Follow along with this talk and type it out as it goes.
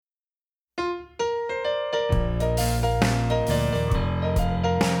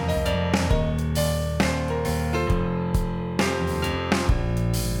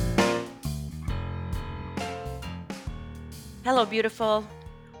Hello, beautiful.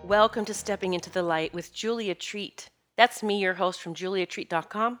 Welcome to Stepping into the Light with Julia Treat. That's me, your host from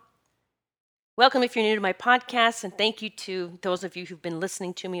juliatreat.com. Welcome if you're new to my podcast, and thank you to those of you who've been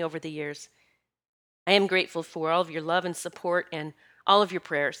listening to me over the years. I am grateful for all of your love and support and all of your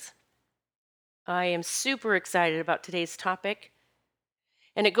prayers. I am super excited about today's topic,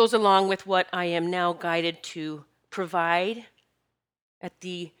 and it goes along with what I am now guided to provide at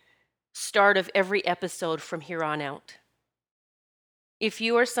the start of every episode from here on out. If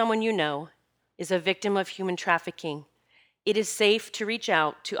you or someone you know is a victim of human trafficking, it is safe to reach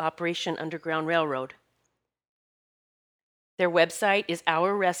out to Operation Underground Railroad. Their website is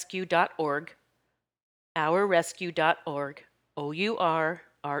ourrescue.org, ourrescue.org,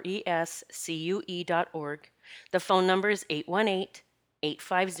 OURRESCUE.org. The phone number is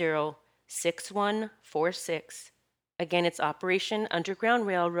 818-850-6146. Again, it's Operation Underground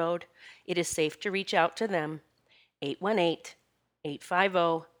Railroad. It is safe to reach out to them,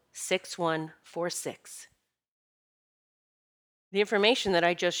 818-850-6146. The information that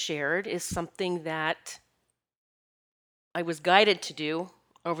I just shared is something that I was guided to do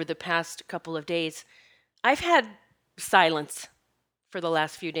over the past couple of days. I've had silence for the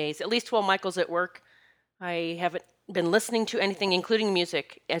last few days, at least while Michael's at work. I haven't been listening to anything, including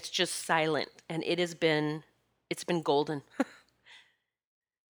music. It's just silent, and it's been golden.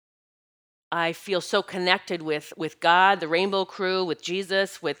 I feel so connected with God, the Rainbow Crew, with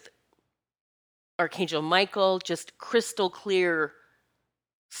Jesus, with Archangel Michael, just crystal clear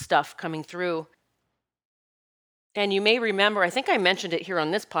stuff coming through. And you may remember, I think I mentioned it here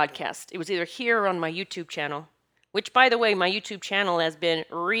on this podcast. It was either here or on my YouTube channel, which, by the way, my YouTube channel has been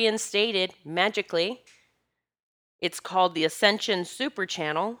reinstated magically. It's called the Ascension Super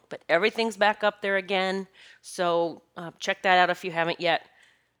Channel, but everything's back up there again. So check that out if you haven't yet.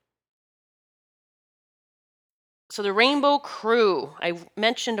 So the Rainbow Crew, I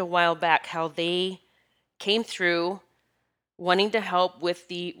mentioned a while back how they came through wanting to help with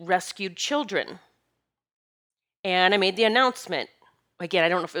the rescued children. And I made the announcement. Again, I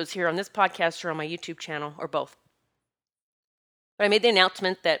don't know if it was here on this podcast or on my YouTube channel or both. But I made the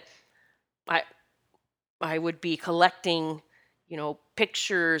announcement that I would be collecting,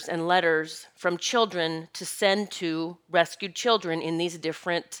 pictures and letters from children to send to rescued children in these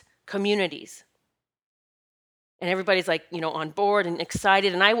different communities. And everybody's on board and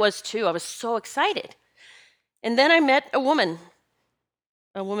excited, and I was too. I was so excited. And then I met a woman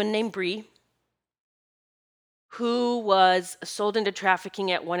named Bree, who was sold into trafficking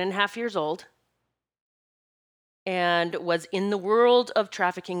at 1.5 years old and was in the world of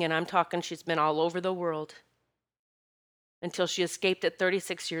trafficking, and I'm talking she's been all over the world until she escaped at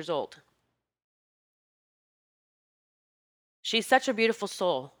 36 years old. She's such a beautiful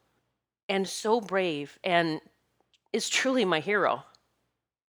soul and so brave and is truly my hero,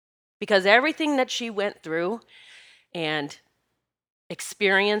 because everything that she went through and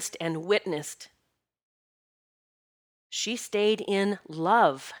experienced and witnessed, she stayed in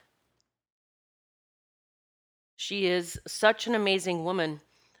love. She is such an amazing woman,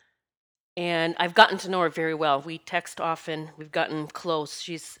 and I've gotten to know her very well. We text often. We've gotten close.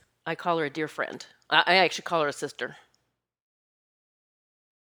 I call her a dear friend. I actually call her a sister.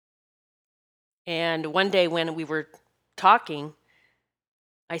 And one day when we were talking,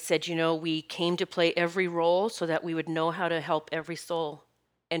 I said, we came to play every role so that we would know how to help every soul.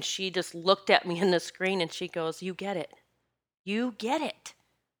 And she just looked at me in the screen and she goes, "You get it. You get it."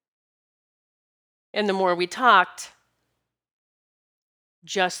 And the more we talked,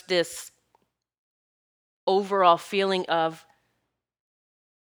 just this overall feeling of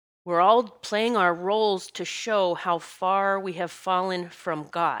we're all playing our roles to show how far we have fallen from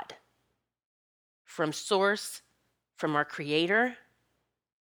God, from Source, from our Creator.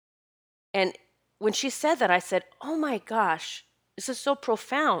 And when she said that, I said, "Oh my gosh, this is so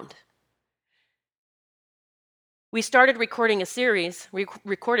profound." We started recording a series. We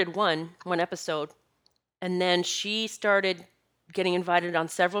recorded one episode, and then she started getting invited on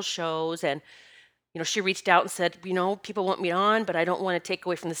several shows, and she reached out and said, "People want me on, but I don't want to take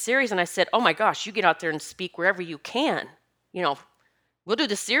away from the series." And I said, "Oh my gosh, you get out there and speak wherever you can. We'll do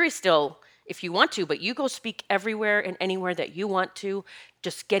the series still if you want to, but you go speak everywhere and anywhere that you want to,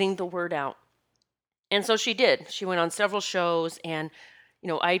 just getting the word out." And so she did. She went on several shows, and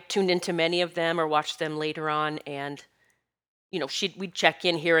I tuned into many of them or watched them later on, and we'd check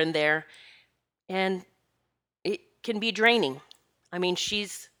in here and there, and it can be draining. I mean,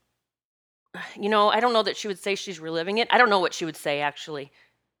 she's, I don't know that she would say she's reliving it. I don't know what she would say, actually,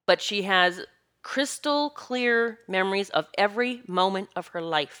 but she has crystal clear memories of every moment of her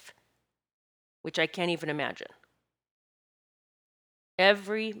life, which I can't even imagine.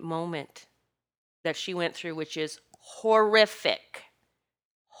 every moment that she went through, which is horrific.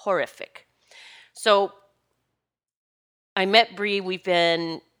 Horrific. So I met Bree. We've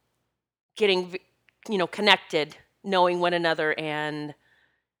been getting, connected, knowing one another. And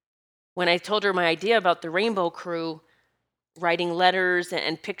when I told her my idea about the Rainbow Crew, writing letters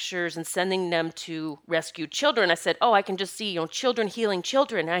and pictures and sending them to rescued children, I said, oh, I can just see, children healing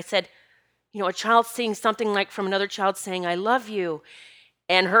children. And I said, a child seeing something like from another child saying, I love you.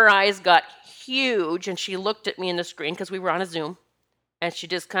 And her eyes got huge, and she looked at me in the screen because we were on a Zoom, and she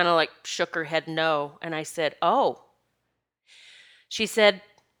just kind of like shook her head no. And I said, oh. She said,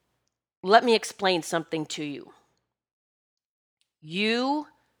 let me explain something to you. You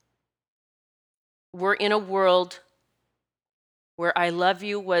were in a world where I love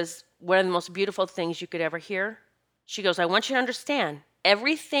you was one of the most beautiful things you could ever hear. She goes, I want you to understand,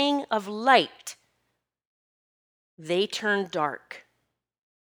 everything of light, they turn dark.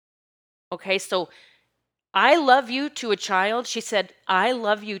 Okay, so I love you to a child. She said, I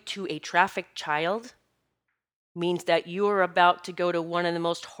love you to a trafficked child means that you are about to go to one of the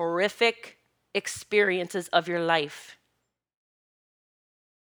most horrific experiences of your life.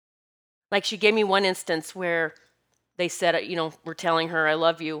 Like, she gave me one instance where they said, we're telling her, I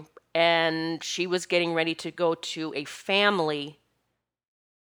love you. And she was getting ready to go to a family,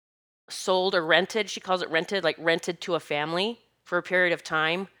 sold or rented. She calls it rented, like rented to a family for a period of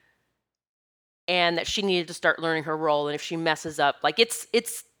time. And that she needed to start learning her role. And if she messes up, like it's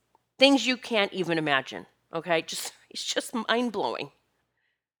things you can't even imagine. Okay, it's just mind blowing.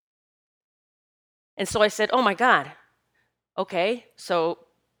 And so I said, oh my God, okay, so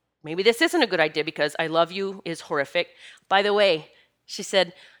maybe this isn't a good idea because I love you is horrific. By the way, she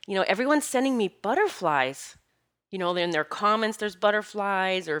said, everyone's sending me butterflies. In their comments, there's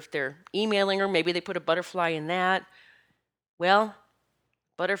butterflies, or if they're emailing her, maybe they put a butterfly in that. Well,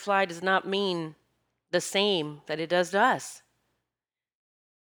 butterfly does not mean the same that it does to us.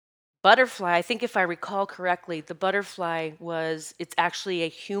 Butterfly, I think if I recall correctly, the butterfly it's actually a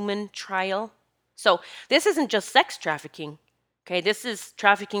human trial. So this isn't just sex trafficking, okay? This is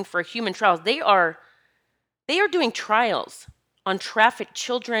trafficking for human trials. They are doing trials on trafficked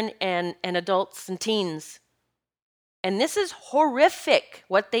children and adults and teens. And this is horrific,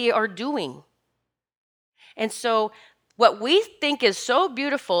 what they are doing. And so what we think is so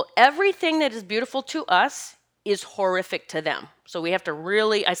beautiful, everything that is beautiful to us is horrific to them. So we have to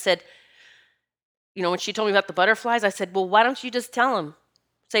really, I said, when she told me about the butterflies, I said, well, why don't you just tell them?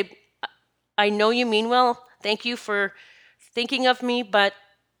 Say, I know you mean well. Thank you for thinking of me, but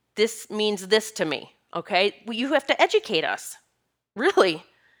this means this to me, okay? Well, you have to educate us, really.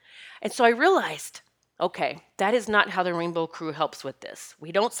 And so I realized, okay, that is not how the Rainbow Crew helps with this.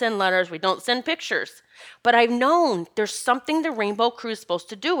 We don't send letters, we don't send pictures. But I've known there's something the Rainbow Crew is supposed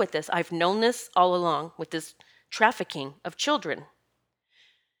to do with this. I've known this all along with this trafficking of children.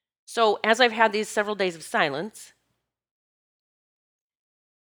 So as I've had these several days of silence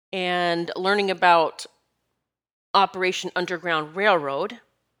and learning about Operation Underground Railroad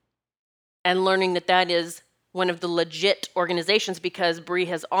and learning that is one of the legit organizations, because Bree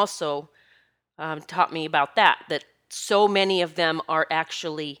has also taught me about that so many of them are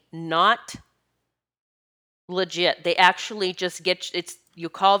actually not legit. They actually just you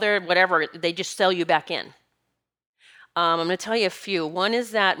call their whatever, they just sell you back in. I'm going to tell you a few. One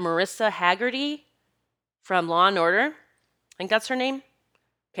is that Marissa Haggerty from Law and Order, I think that's her name.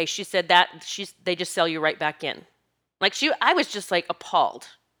 Okay, she said that they just sell you right back in. I was just like appalled.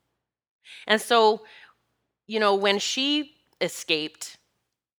 And so, when she escaped,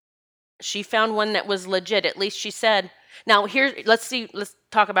 she found one that was legit. At least she said, now let's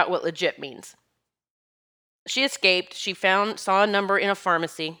talk about what legit means. She escaped. She saw a number in a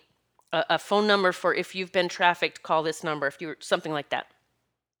pharmacy, a phone number for if you've been trafficked, call this number, if you're something like that.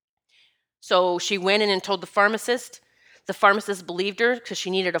 So she went in and told the pharmacist. The pharmacist believed her because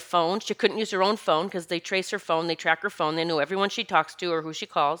she needed a phone. She couldn't use her own phone because they trace her phone, they track her phone, they know everyone she talks to or who she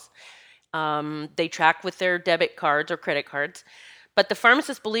calls. They track with their debit cards or credit cards. But the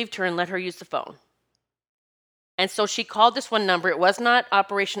pharmacist believed her and let her use the phone. And so she called this one number. It was not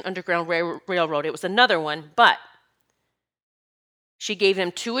Operation Underground Railroad. It was another one. But she gave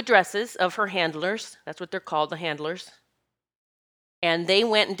them 2 addresses of her handlers. That's what they're called, the handlers. And they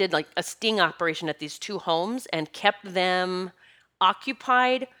went and did like a sting operation at these 2 homes and kept them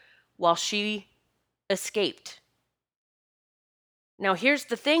occupied while she escaped. Now, here's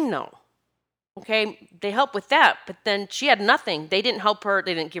the thing, though. Okay, they help with that, but then she had nothing. They didn't help her.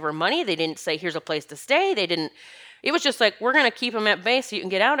 They didn't give her money. They didn't say, here's a place to stay. It was just like, we're going to keep them at bay so you can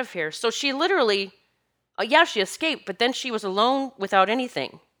get out of here. So she literally Yeah, she escaped, but then she was alone without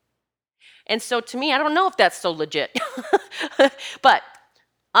anything. And so to me, I don't know if that's so legit. But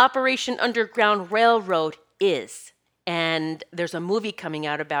Operation Underground Railroad is. And there's a movie coming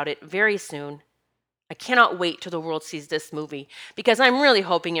out about it very soon. I cannot wait till the world sees this movie because I'm really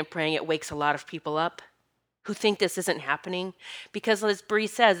hoping and praying it wakes a lot of people up who think this isn't happening. Because as Bree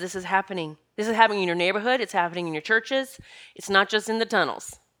says, this is happening. This is happening in your neighborhood. It's happening in your churches. It's not just in the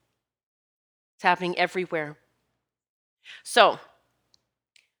tunnels. It's happening everywhere. So,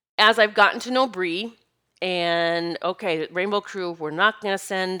 as I've gotten to know Bree, and okay, Rainbow Crew, we're not going to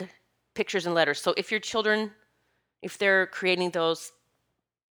send pictures and letters. So if your children, if they're creating those,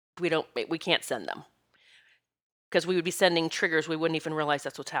 we can't send them because we would be sending triggers. We wouldn't even realize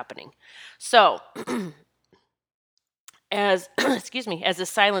that's what's happening. So as excuse me, as the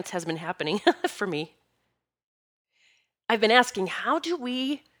silence has been happening for me, I've been asking, how do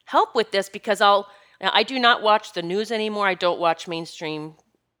we help with this? Because I do not watch the news anymore. I don't watch mainstream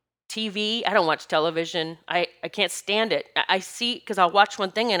TV. I don't watch television. I can't stand it. I see, because I'll watch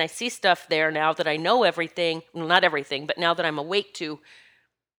one thing and I see stuff there now that I know everything. Well, not everything, but now that I'm awake to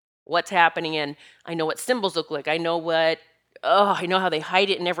what's happening and I know what symbols look like. I know I know how they hide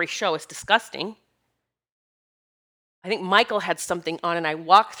it in every show. It's disgusting. I think Michael had something on and I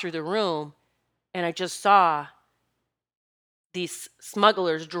walked through the room and I just saw these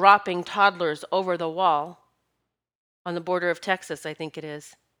smugglers dropping toddlers over the wall on the border of Texas, I think it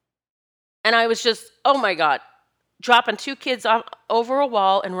is. And I was just, oh my God, dropping two kids over a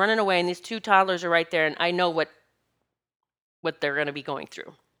wall and running away, and these two toddlers are right there, and I know what they're going to be going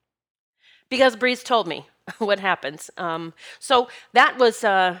through. Because Breeze told me what happens. So that was,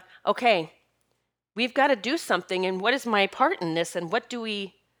 okay, we've got to do something, and what is my part in this, and what do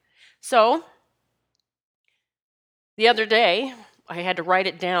we... So, the other day, I had to write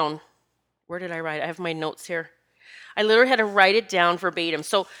it down. Where did I write it? I have my notes here. I literally had to write it down verbatim.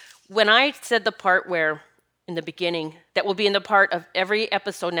 So when I said the part where, in the beginning, that will be in the part of every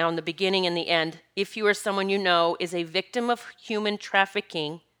episode now, in the beginning and the end, if you or someone you know is a victim of human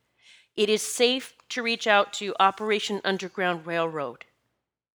trafficking, it is safe to reach out to Operation Underground Railroad,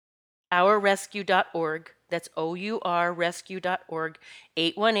 ourrescue.org. That's OURrescue.org,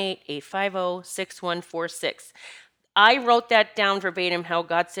 818-850-6146. I wrote that down verbatim, how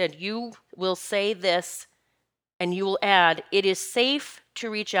God said, you will say this, and you will add, it is safe to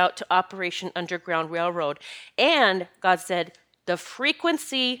reach out to Operation Underground Railroad. And God said, the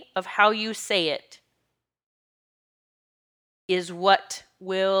frequency of how you say it is what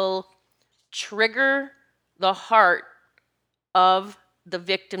will trigger the heart of the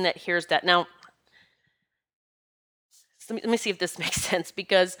victim that hears that. Now, let me see if this makes sense,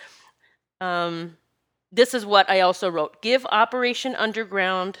 because this is what I also wrote. Give Operation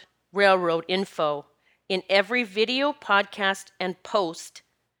Underground Railroad info in every video, podcast, and post,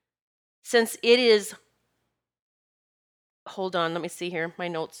 since it is... Hold on, let me see here, my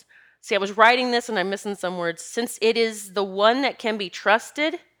notes. See, I was writing this and I'm missing some words. Since it is the one that can be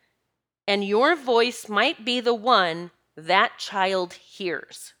trusted, and your voice might be the one that child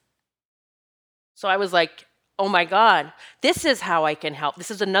hears. So I was like, oh my God, this is how I can help.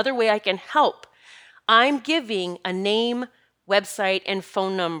 This is another way I can help. I'm giving a name, website, and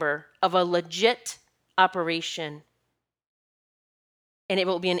phone number of a legit operation. And it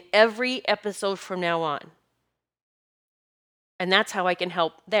will be in every episode from now on. And that's how I can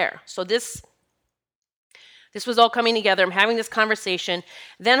help there. So this was all coming together. I'm having this conversation.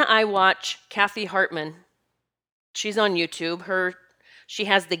 Then I watch Kathy Hartman. She's on YouTube. She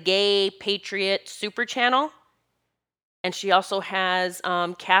has the Gay Patriot Super Channel. And she also has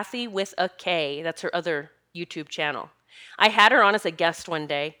Kathy with a K. That's her other YouTube channel. I had her on as a guest one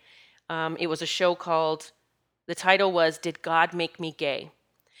day. It was a show called, the title was, Did God Make Me Gay?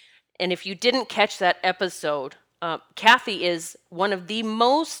 And if you didn't catch that episode, Kathy is one of the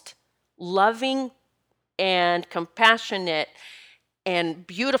most loving and compassionate and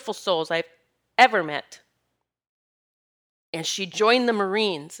beautiful souls I've ever met. And she joined the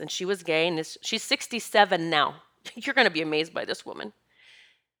Marines, and she was gay, and she's 67 now. You're going to be amazed by this woman.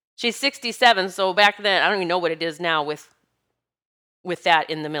 She's 67, so back then, I don't even know what it is now with that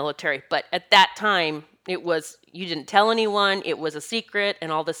in the military. But at that time, it was, you didn't tell anyone, it was a secret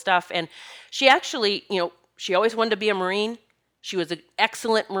and all this stuff. And she actually, she always wanted to be a Marine. She was an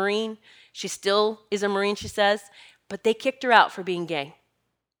excellent Marine. She still is a Marine, she says. But they kicked her out for being gay.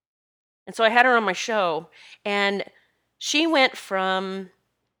 And so I had her on my show. And she went from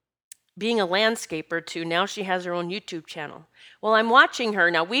being a landscaper to now she has her own YouTube channel. Well, I'm watching her.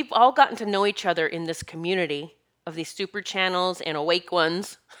 Now, we've all gotten to know each other in this community of these super channels and awake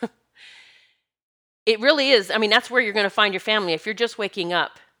ones. It really is. I mean, that's where you're going to find your family. If you're just waking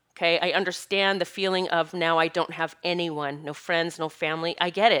up, okay, I understand the feeling of now I don't have anyone, no friends, no family. I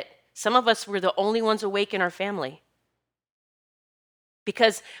get it. Some of us were the only ones awake in our family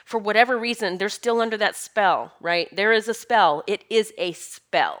because for whatever reason, they're still under that spell, right? There is a spell. It is a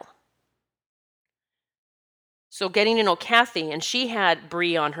spell. So getting to know Kathy, and she had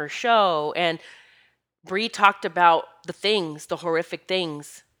Bree on her show, and Bree talked about the things, the horrific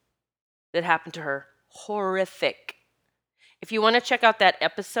things that happened to her. Horrific. If you want to check out that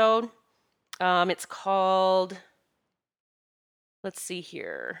episode, it's called, let's see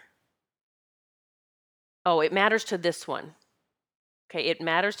here. Oh, It Matters to This One. Okay, It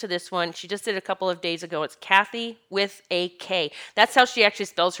Matters to This One. She just did a couple of days ago. It's Kathy with a K. That's how she actually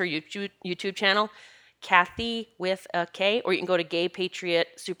spells her YouTube channel. Kathy with a K, or you can go to Gay Patriot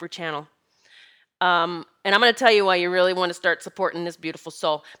Super Channel. And I'm going to tell you why you really want to start supporting this beautiful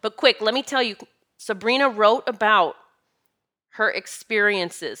soul. But quick, let me tell you, Sabrina wrote about her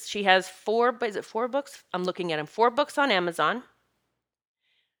experiences. She has four books? I'm looking at them. 4 books on Amazon.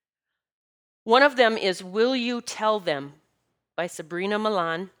 One of them is Will You Tell Them by Sabrina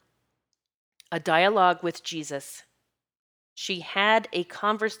Milan, a dialogue with Jesus. She had a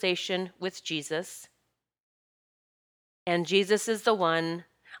conversation with Jesus, and Jesus is the one,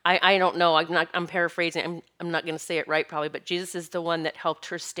 I don't know, I'm paraphrasing, I'm not going to say it right probably, but Jesus is the one that helped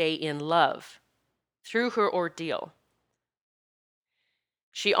her stay in love through her ordeal.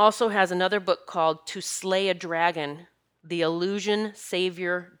 She also has another book called To Slay a Dragon, The Illusion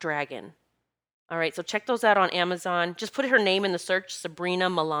Savior Dragon. All right, so check those out on Amazon. Just put her name in the search, Sabrina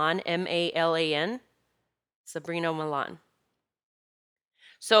Milan, M-A-L-A-N, Sabrina Milan.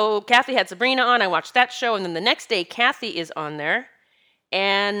 So Kathy had Sabrina on. I watched that show, and then the next day, Kathy is on there.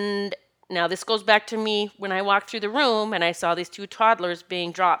 And now this goes back to me when I walked through the room and I saw these 2 toddlers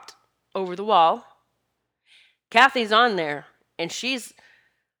being dropped over the wall. Kathy's on there, and she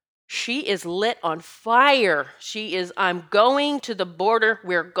is lit on fire. She is, I'm going to the border.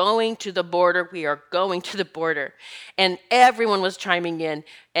 We're going to the border. We are going to the border. And everyone was chiming in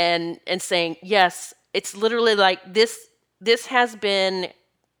and saying, yes, it's literally like this has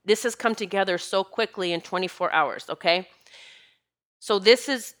come together so quickly in 24 hours, okay? So this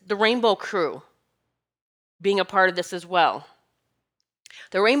is the Rainbow Crew being a part of this as well.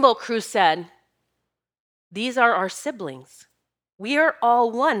 The Rainbow Crew said, these are our siblings. We are all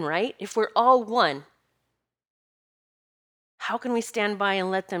one, right? If we're all one, how can we stand by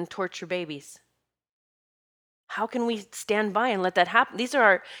and let them torture babies? How can we stand by and let that happen? These are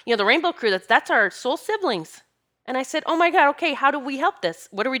our, the Rainbow Crew, that's our soul siblings. And I said, oh my God, okay, how do we help this?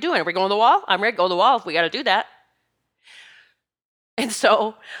 What are we doing? Are we going to the wall? I'm ready to go to the wall if we got to do that. And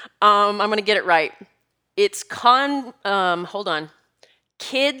so I'm going to get it right. It's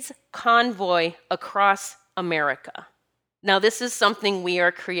Kids Convoy Across America. Now, this is something we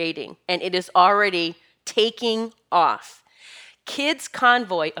are creating, and it is already taking off. Kids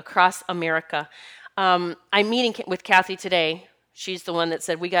Convoy Across America. I'm meeting with Kathy today. She's the one that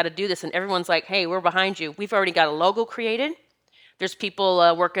said, we got to do this, and everyone's like, hey, we're behind you. We've already got a logo created. There's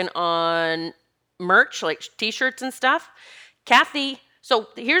people working on merch, like T-shirts and stuff. Kathy, so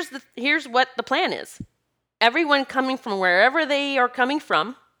here's what the plan is. Everyone coming from wherever they are coming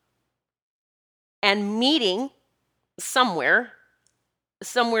from and meeting somewhere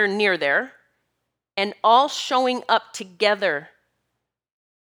near there, and all showing up together.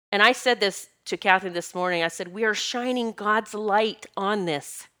 And I said this to Kathy this morning. I said, we are shining God's light on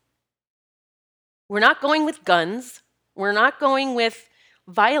this. We're not going with guns. We're not going with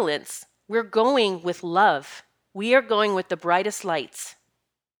violence. We're going with love. We are going with the brightest lights.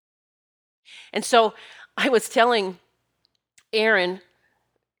 And so I was telling Erin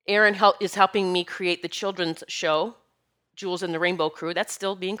is helping me create the children's show, Jules and the Rainbow Crew. That's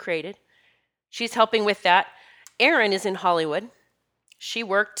still being created. She's helping with that. Erin is in Hollywood. She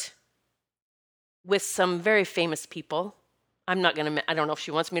worked with some very famous people. I don't know if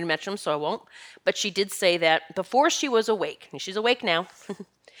she wants me to mention them, so I won't. But she did say that before she was awake, and she's awake now,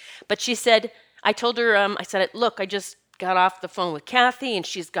 but she said, I told her, I said, look, I just got off the phone with Kathy, and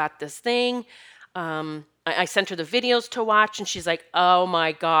she's got this thing. I sent her the videos to watch, and she's like, oh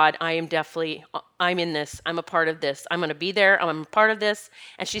my God, I'm in this. I'm a part of this. I'm going to be there. I'm a part of this.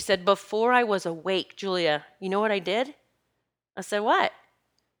 And she said, before I was awake, Julia, you know what I did? I said, what?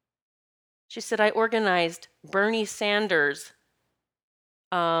 She said, I organized Bernie Sanders'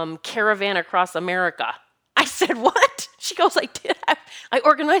 caravan across America. I said, what? She goes, I did. I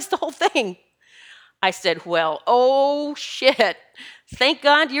organized the whole thing. I said, well, oh shit. Thank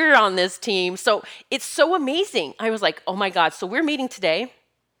God you're on this team. So it's so amazing. I was like, oh my God. So we're meeting today.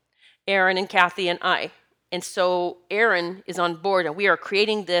 Aaron and Kathy and I. And so Aaron is on board, and we are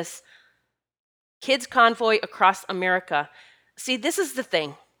creating this kids convoy across America. See, this is the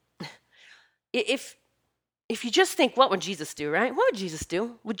thing. If if you just think, what would Jesus do, right? What would Jesus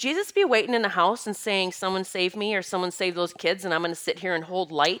do? Would Jesus be waiting in the house and saying, someone save me or someone save those kids and I'm going to sit here and hold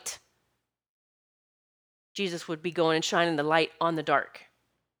light? Jesus would be going and shining the light on the dark.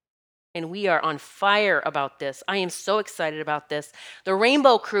 And we are on fire about this. I am so excited about this. The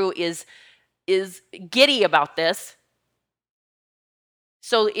Rainbow Crew is giddy about this.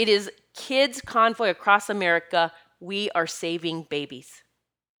 So it is kids convoy across America. We are saving babies.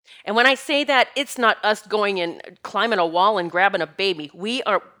 And when I say that, it's not us going and climbing a wall and grabbing a baby. We're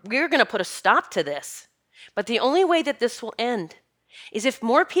going to put a stop to this. But the only way that this will end is if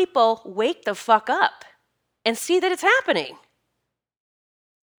more people wake the fuck up and see that it's happening.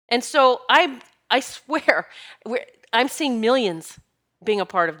 And so I swear, I'm seeing millions being a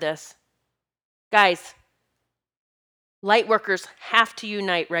part of this. Guys, light workers have to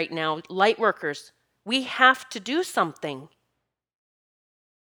unite right now. Light workers, we have to do something.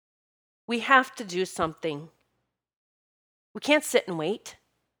 We have to do something. We can't sit and wait.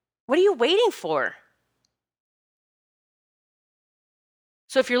 What are you waiting for?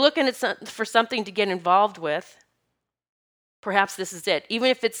 So if you're looking for something to get involved with, perhaps this is it. Even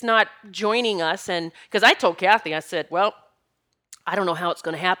if it's not joining us, and because I told Kathy, I said, well, I don't know how it's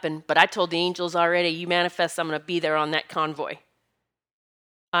going to happen, but I told the angels already, you manifest, I'm going to be there on that convoy.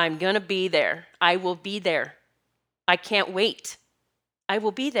 I'm going to be there. I will be there. I can't wait. I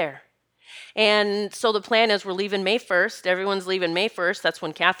will be there. And so the plan is we're leaving May 1st. Everyone's leaving May 1st. That's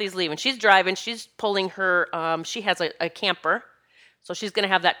when Kathy's leaving. She's driving. She's pulling her, she has a camper. So she's going to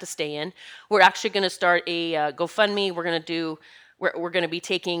have that to stay in. We're actually going to start a GoFundMe. We're going to be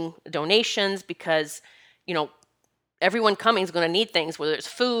taking donations because, everyone coming is going to need things, whether it's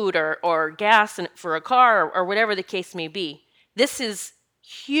food or gas for a car or whatever the case may be. This is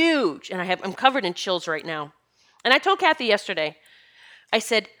huge, and I'm covered in chills right now. And I told Kathy yesterday, I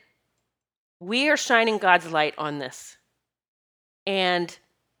said, we are shining God's light on this. And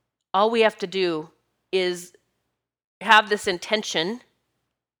all we have to do is have this intention.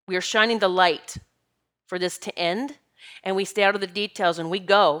 We are shining the light for this to end, and we stay out of the details and we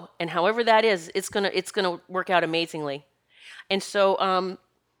go. And however that is, it's gonna work out amazingly. And so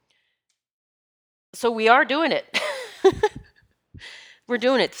so we are doing it. We're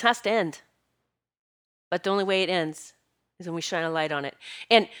doing it. This has to end. But the only way it ends is when we shine a light on it.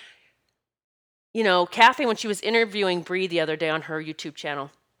 And Kathy, when she was interviewing Bree the other day on her YouTube channel,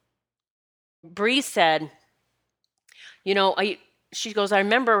 Bree said, she goes, I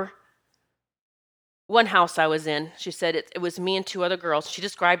remember one house I was in. She said it was me and two other girls. She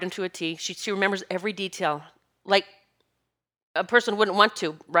described them to a T. She remembers every detail, like a person wouldn't want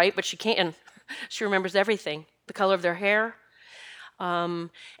to, right? But she can. She remembers everything, the color of their hair. And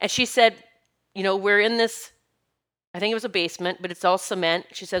she said, we're in this, I think it was a basement, but it's all cement.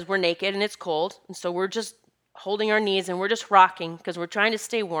 She says we're naked and it's cold. And so we're just holding our knees and we're just rocking because we're trying to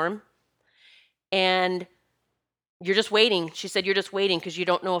stay warm. And you're just waiting. She said, you're just waiting because you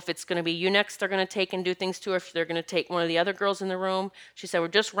don't know if it's going to be you next they're going to take and do things to, or if they're going to take one of the other girls in the room. She said, we're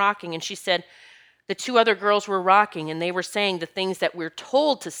just rocking. And she said, the two other girls were rocking and they were saying the things that we're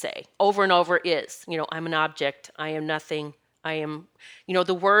told to say over and over is, I'm an object. I am nothing. I am,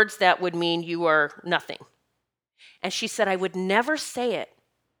 the words that would mean you are nothing. And she said, I would never say it.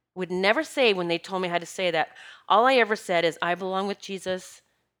 Would never say when they told me how to say that. All I ever said is, I belong with Jesus.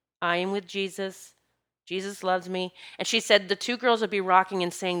 I am with Jesus. Jesus loves me. And she said the two girls would be rocking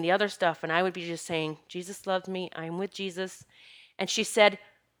and saying the other stuff, and I would be just saying, Jesus loves me, I'm with Jesus. And she said,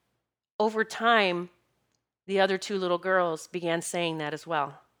 over time, the other two little girls began saying that as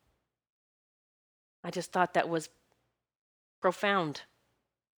well. I just thought that was profound.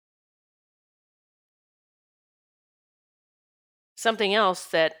 Something else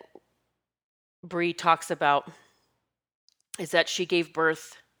that Bree talks about is that she gave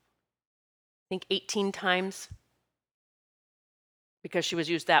birth, I think 18 times, because she was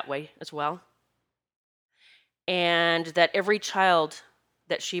used that way as well. And that every child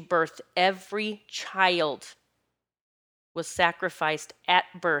that she birthed, every child was sacrificed at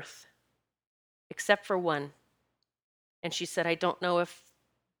birth, except for one. And she said, I don't know if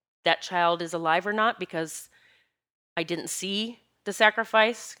that child is alive or not because I didn't see the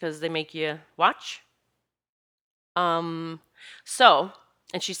sacrifice because they make you watch. And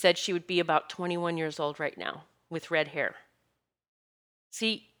she said she would be about 21 years old right now with red hair.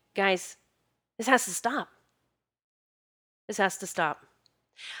 See, guys, this has to stop. This has to stop.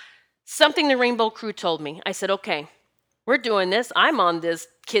 Something the Rainbow Crew told me. I said, okay, We're doing this. I'm on this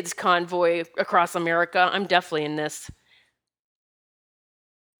kids convoy across America. I'm definitely in this.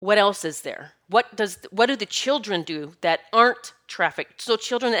 What else is there? What do the children do that aren't trafficked? So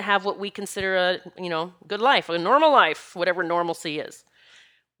children that have what we consider a good life, a normal life, whatever normalcy is.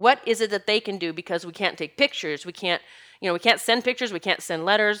 What is it that they can do, because we can't take pictures, we can't send pictures, we can't send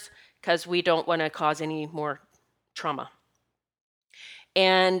letters, because we don't want to cause any more trauma.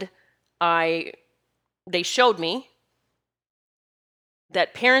 And they showed me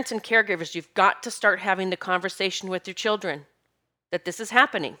that parents and caregivers, you've got to start having the conversation with your children that this is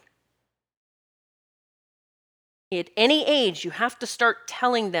happening. At any age, you have to start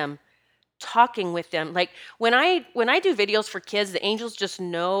telling them, talking with them. Like when I do videos for kids, the angels just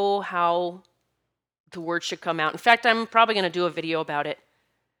know how the word should come out. In fact, I'm probably going to do a video about it.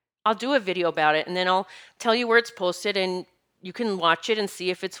 I'll do a video about it, and then I'll tell you where it's posted, and you can watch it and see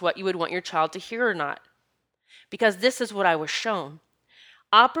if it's what you would want your child to hear or not. Because this is what I was shown.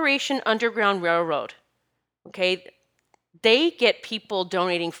 Operation Underground Railroad, okay? They get people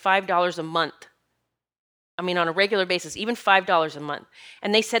donating $5 a month. I mean, on a regular basis, even $5 a month.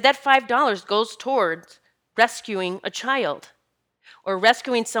 And they said that $5 goes towards rescuing a child or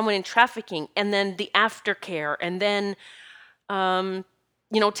rescuing someone in trafficking, and then the aftercare, and then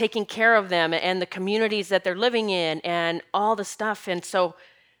taking care of them and the communities that they're living in and all the stuff. And so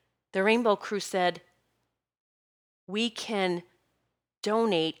the Rainbow Crew said, we can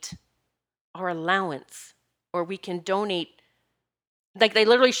donate our allowance, or we can donate, like they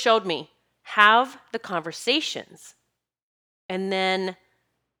literally showed me, have the conversations and then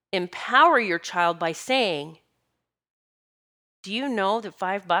empower your child by saying, do you know that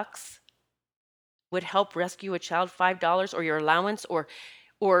 $5 would help rescue a child? $5 or your allowance,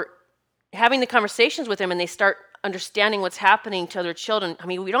 or having the conversations with them, and they start understanding what's happening to other children. I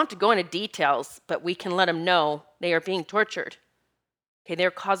mean, we don't have to go into details, but we can let them know they are being tortured. Okay,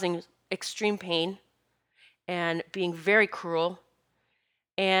 they're causing extreme pain and being very cruel.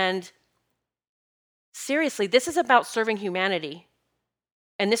 And seriously, this is about serving humanity.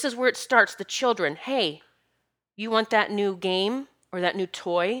 And this is where it starts, the children. Hey, you want that new game or that new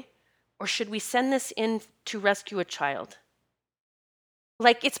toy? Or should we send this in to rescue a child?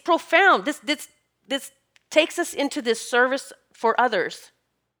 Like, it's profound. This takes us into this service for others,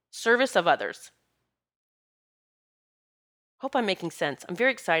 service of others. Hope I'm making sense. I'm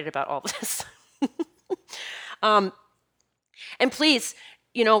very excited about all of this. And please,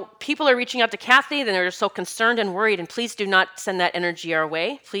 people are reaching out to Kathy, then they're so concerned and worried, and please do not send that energy our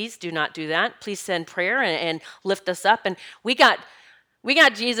way. Please do not do that. Please send prayer and lift us up. And we got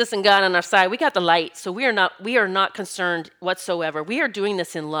Jesus and God on our side. We got the light, so we are not concerned whatsoever. We are doing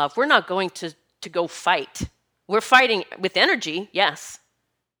this in love. We're not going to go fight. We're fighting with energy, yes,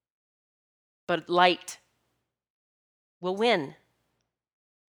 but light will win.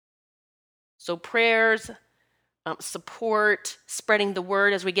 So prayers, support, spreading the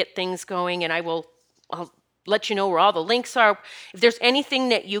word as we get things going, and I'll let you know where all the links are. If there's anything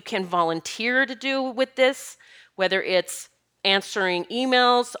that you can volunteer to do with this, whether it's answering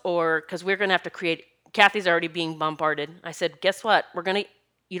emails, or because we're going to have to create, Kathy's already being bombarded. I said, guess what?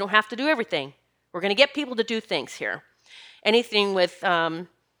 You don't have to do everything. We're going to get people to do things here. Anything with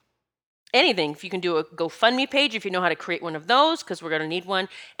anything. If you can do a GoFundMe page, if you know how to create one of those, because we're going to need one.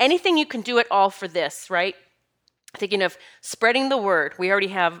 Anything you can do it all for this, right? Thinking of spreading the word. We already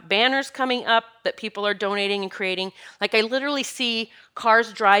have banners coming up that people are donating and creating. Like, I literally see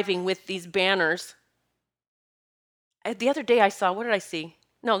cars driving with these banners. The other day I saw, what did I see?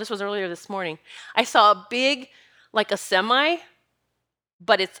 No, this was earlier this morning. I saw a big, like a semi,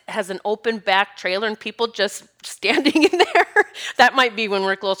 but it has an open back trailer and people just standing in there. That might be when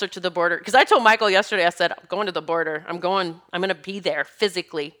we're closer to the border. Because I told Michael yesterday, I said, I'm going to the border. I'm going to be there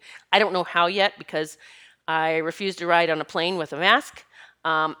physically. I don't know how yet, because I refuse to ride on a plane with a mask.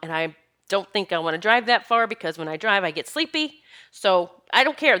 And I don't think I want to drive that far, because when I drive, I get sleepy. So I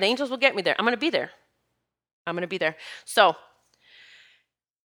don't care. The angels will get me there. I'm going to be there. So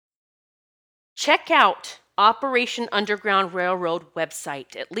check out Operation Underground Railroad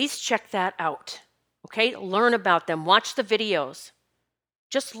website. At least check that out. Okay? Learn about them. Watch the videos.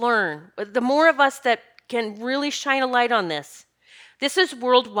 Just learn. The more of us that can really shine a light on this. This is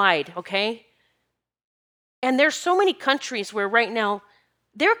worldwide, okay? And there's so many countries where right now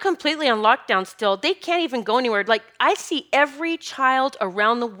they're completely on lockdown still. They can't even go anywhere. Like, I see every child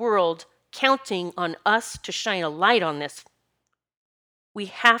around the world counting on us to shine a light on this. We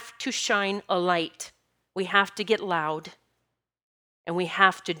have to shine a light. We have to get loud. And we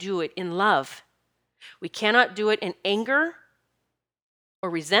have to do it in love. We cannot do it in anger or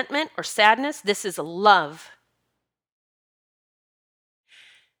resentment or sadness. This is love.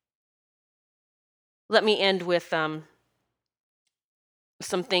 let me end with some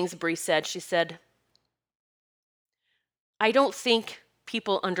things Bree said. She said, I don't think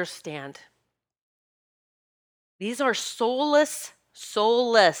people understand. These are soulless.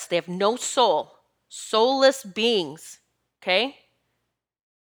 They have no soul. Soulless beings, okay?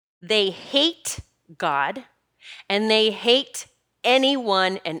 They hate God, and they hate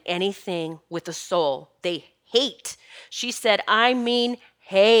anyone and anything with a soul. They hate. She said, I mean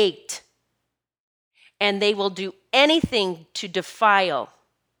hate. And they will do anything to defile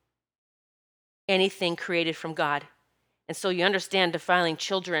anything created from God. And so you understand defiling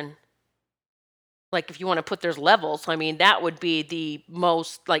children. Like if you want to put there's levels, I mean, that would be the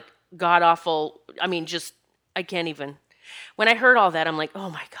most like god awful. I mean, just, I can't even. When I heard all that, I'm like,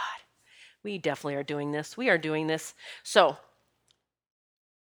 oh my God, we definitely are doing this. We are doing this. So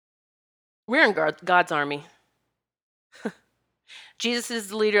we're in God's army. Jesus is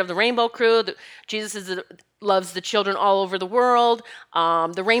the leader of the Rainbow Crew. Jesus loves the children all over the world.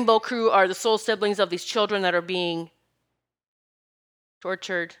 The Rainbow Crew are the soul siblings of these children that are being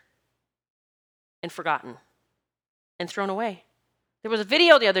tortured and forgotten and thrown away. There was a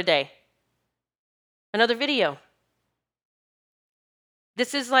video the other day. Another video.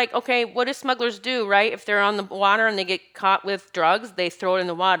 This is like, okay, what do smugglers do, right? If they're on the water and they get caught with drugs, they throw it in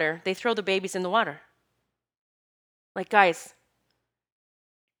the water. They throw the babies in the water. Like, guys,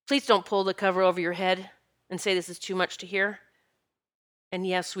 please don't pull the cover over your head and say this is too much to hear. And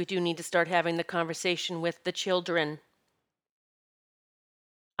yes, we do need to start having the conversation with the children.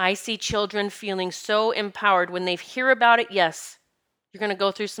 I see children feeling so empowered when they hear about it. Yes, you're going to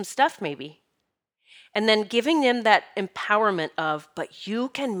go through some stuff maybe. And then giving them that empowerment of, but you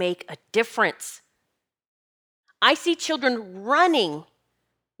can make a difference. I see children running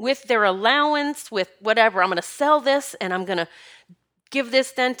with their allowance, with whatever. I'm going to sell this and I'm going to give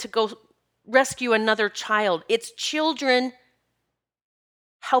this then to go rescue another child. It's children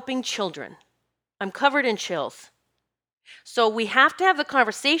helping children. I'm covered in chills. So we have to have the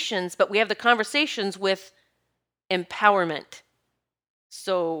conversations, but we have the conversations with empowerment.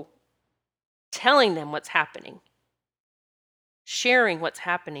 So telling them what's happening, sharing what's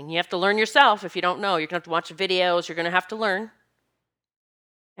happening. You have to learn yourself if you don't know. You're going to have to watch videos. You're going to have to learn.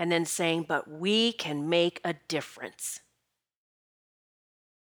 And then saying, but we can make a difference.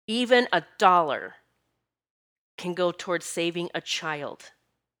 Even $1 can go towards saving a child.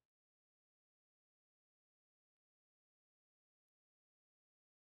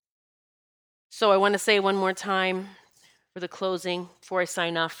 So I want to say one more time for the closing before I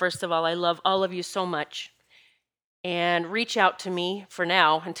sign off. First of all, I love all of you so much. And reach out to me for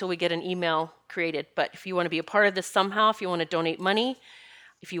now until we get an email created. But if you want to be a part of this somehow, if you want to donate money,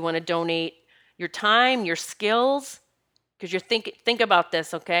 if you want to donate your time, your skills, because think about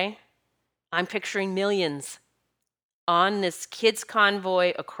this, okay? I'm picturing millions on this kids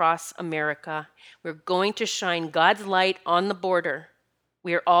convoy across America. We're going to shine God's light on the border.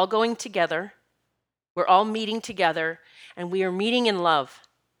 We are all going together. We're all meeting together, and we are meeting in love.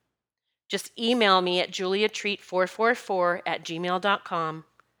 Just email me at juliatreat444@gmail.com.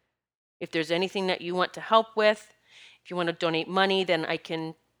 If there's anything that you want to help with, if you want to donate money, then I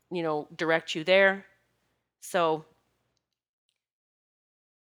can, direct you there. So,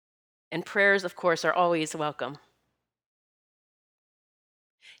 and prayers, of course, are always welcome.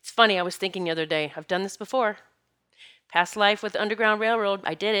 It's funny, I was thinking the other day, I've done this before. Past life with the Underground Railroad,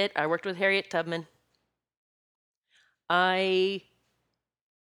 I did it. I worked with Harriet Tubman. I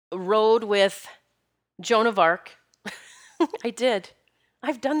rode with Joan of Arc. I did.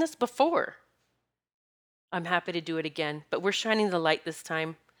 I've done this before. I'm happy to do it again, but we're shining the light this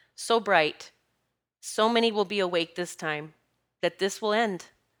time. So bright. So many will be awake this time that this will end.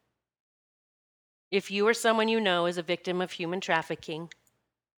 If you or someone you know is a victim of human trafficking,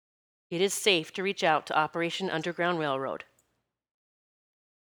 it is safe to reach out to Operation Underground Railroad.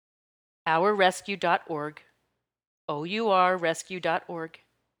 OurRescue.org. OURRescue.org.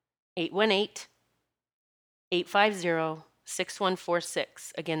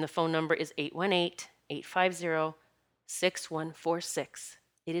 818-850-6146. Again, the phone number is 818-850-6146.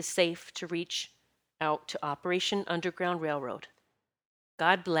 It is safe to reach out to Operation Underground Railroad.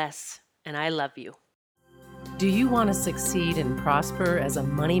 God bless, and I love you. Do you want to succeed and prosper as a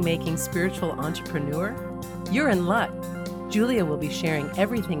money-making spiritual entrepreneur? You're in luck. Julia will be sharing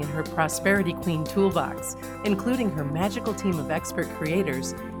everything in her Prosperity Queen toolbox, including her magical team of expert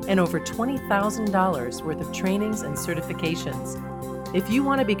creators and over $20,000 worth of trainings and certifications. If you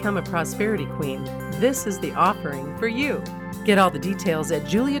want to become a Prosperity Queen, this is the offering for you. Get all the details at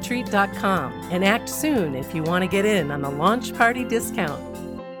juliatreat.com and act soon if you want to get in on the launch party discount.